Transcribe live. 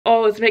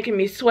Oh, it's making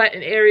me sweat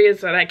in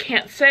areas that I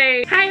can't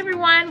say. Hi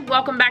everyone,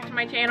 welcome back to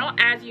my channel.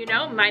 As you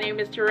know, my name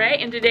is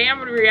Pvris, and today I'm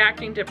gonna be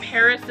reacting to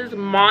Pvris'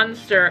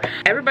 Monster.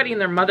 Everybody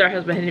and their mother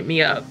has been hitting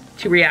me up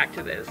to react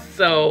to this,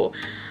 so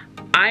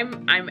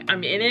I'm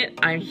in it.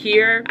 I'm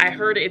here. I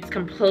heard it's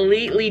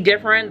completely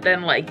different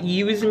than like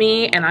Use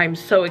Me, and I'm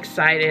so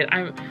excited.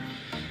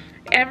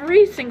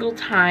 Every single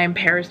time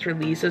Pvris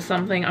releases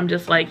something, I'm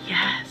just like,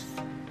 yes,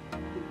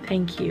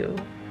 thank you.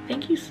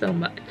 Thank you so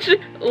much.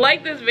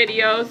 Like this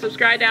video,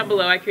 subscribe down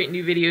below. I create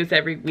new videos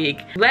every week.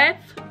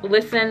 Let's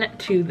listen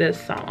to this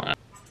song.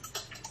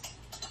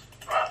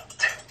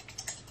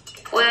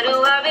 Where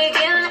do I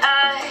begin?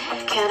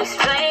 I can't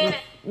explain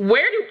it.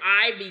 Where do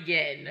I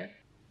begin?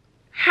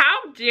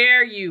 How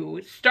dare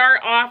you start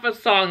off a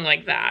song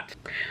like that?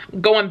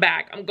 I'm going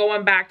back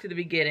to the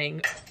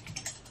beginning.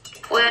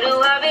 Where do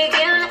I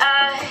begin?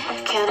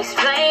 I can't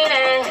explain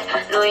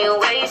it. Know you're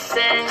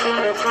wasted.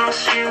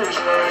 Across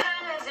you.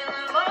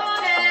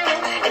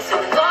 It's a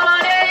warning,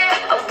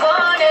 a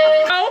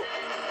warning. Oh,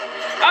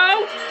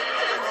 oh.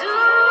 Do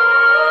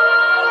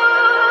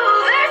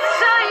this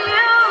to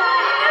you.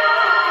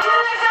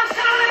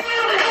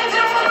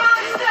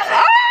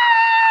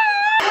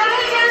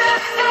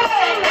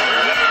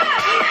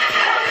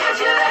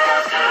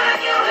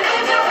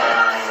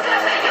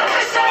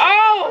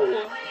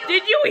 Oh,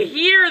 did you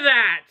hear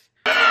that?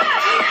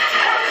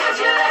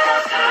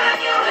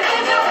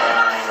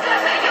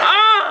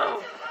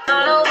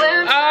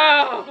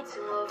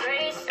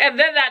 And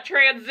then that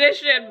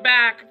transition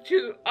back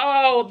to,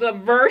 oh, the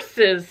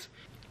verses.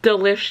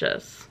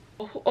 Delicious.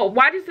 Oh,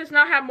 why does this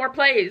not have more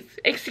plays?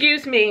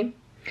 Excuse me.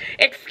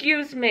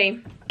 Excuse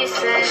me. Your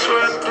head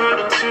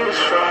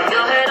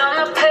on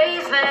the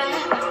pavement,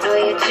 know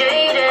you're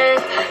jaded,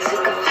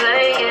 sick of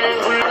playing.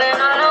 We've been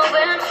on a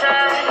wind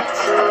track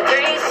to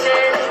erase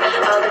it,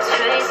 all the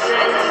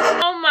traces.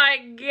 Oh my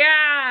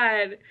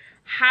God.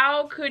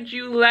 How could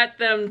you let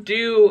them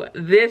do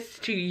this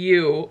to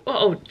you?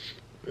 Oh,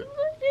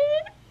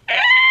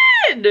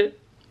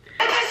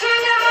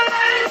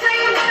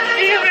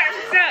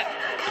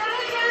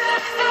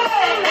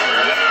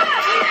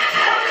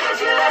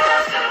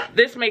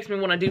 this makes me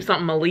want to do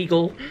something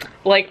illegal.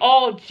 Like,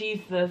 oh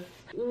Jesus,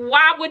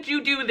 why would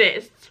you do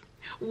this?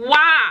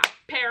 Why,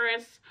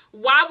 Pvris?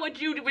 Why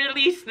would you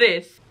release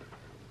this?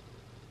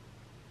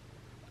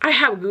 I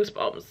have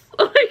goosebumps.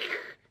 Like,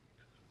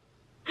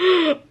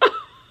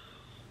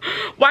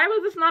 why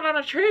was this not on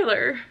a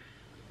trailer?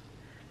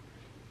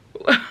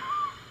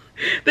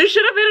 This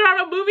should have been on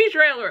a movie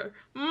trailer.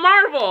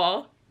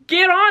 Marvel,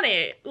 get on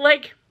it.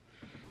 Like,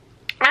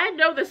 I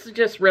know this is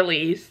just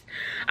released.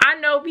 I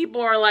know people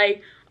are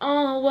like,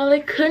 oh, well,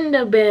 it couldn't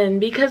have been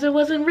because it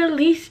wasn't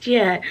released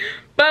yet.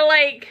 But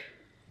like,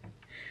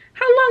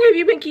 how long have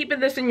you been keeping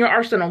this in your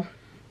arsenal?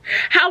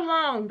 How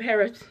long,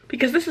 Pvris?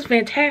 Because this is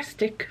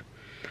fantastic.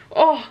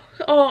 Oh,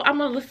 I'm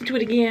gonna listen to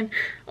it again.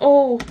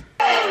 Oh.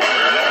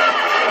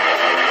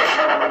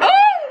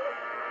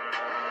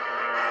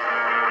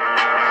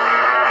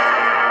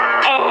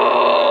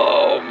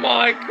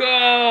 My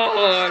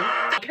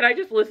God. Can I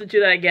just listen to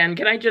that again?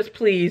 Can I just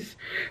please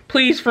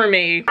for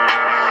me?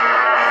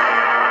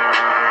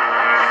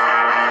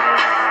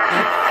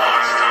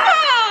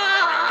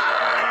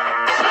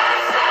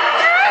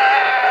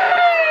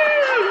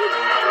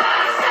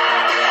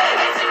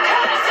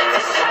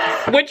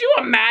 Would you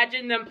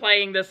imagine them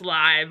playing this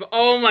live?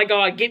 Oh my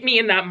God, get me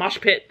in that mosh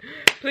pit.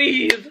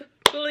 Please,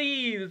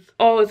 please.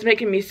 Oh, it's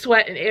making me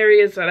sweat in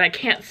areas that I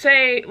can't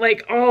say.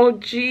 Like, oh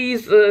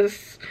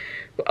Jesus.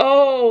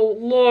 Oh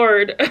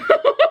Lord. What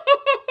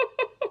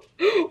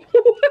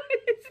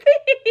is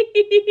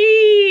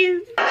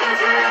this?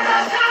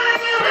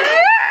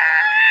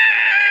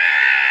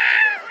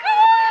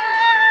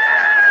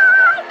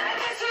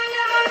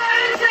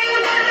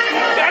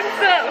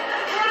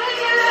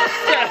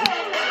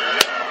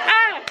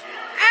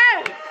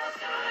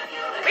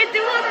 We're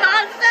doing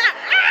monster.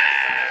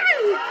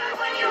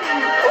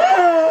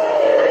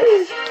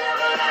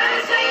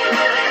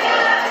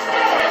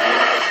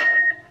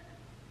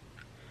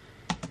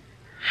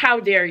 How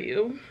dare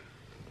you?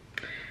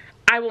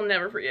 I will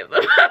never forgive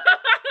them.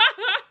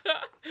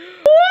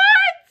 What?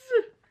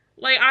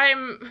 Like,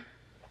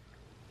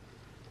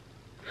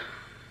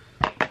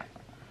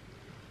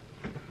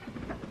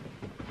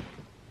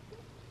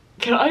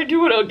 can I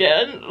do it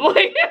again?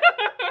 Like,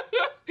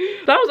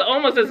 that was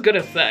almost as good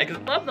as sex. I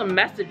love the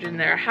message in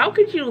there. How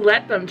could you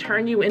let them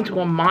turn you into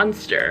a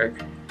monster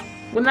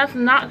when that's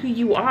not who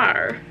you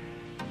are?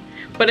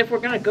 But if we're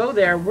gonna go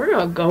there, we're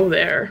gonna go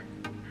there.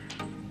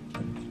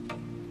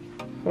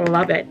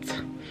 Love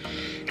it.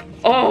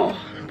 Oh,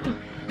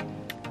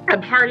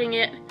 I'm hearting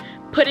it,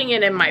 putting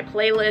it in my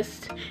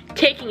playlist,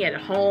 taking it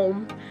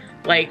home.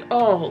 Like,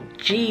 oh,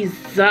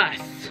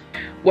 Jesus.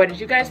 What did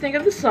you guys think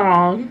of the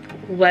song?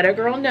 Let a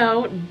girl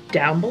know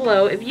down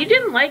below. If you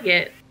didn't like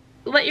it,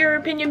 let your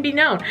opinion be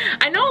known.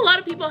 I know a lot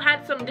of people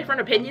had some different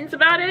opinions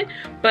about it,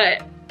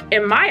 but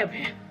in my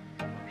opinion,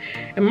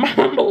 in my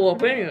humble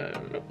opinion,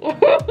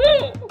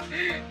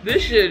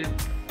 this should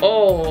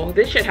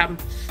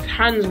have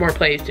tons more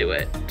plays to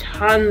it.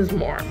 Tons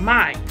more.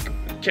 My.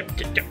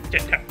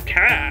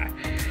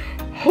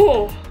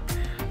 Oh.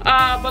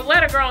 But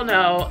let a girl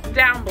know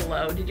down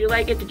below. Did you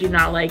like it? Did you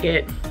not like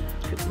it?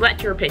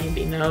 Let your opinion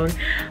be known.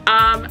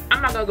 I'm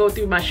not gonna go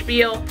through my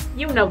spiel.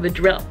 You know the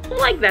drill.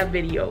 Like that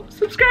video.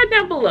 Subscribe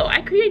down below.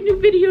 I create new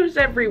videos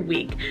every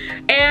week.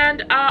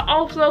 And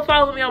also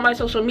follow me on my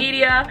social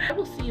media. I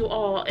will see you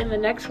all in the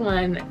next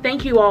one.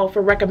 Thank you all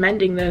for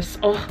recommending this.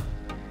 Oh,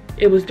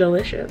 it was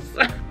delicious.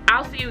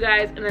 I'll see you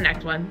guys in the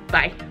next one.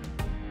 Bye.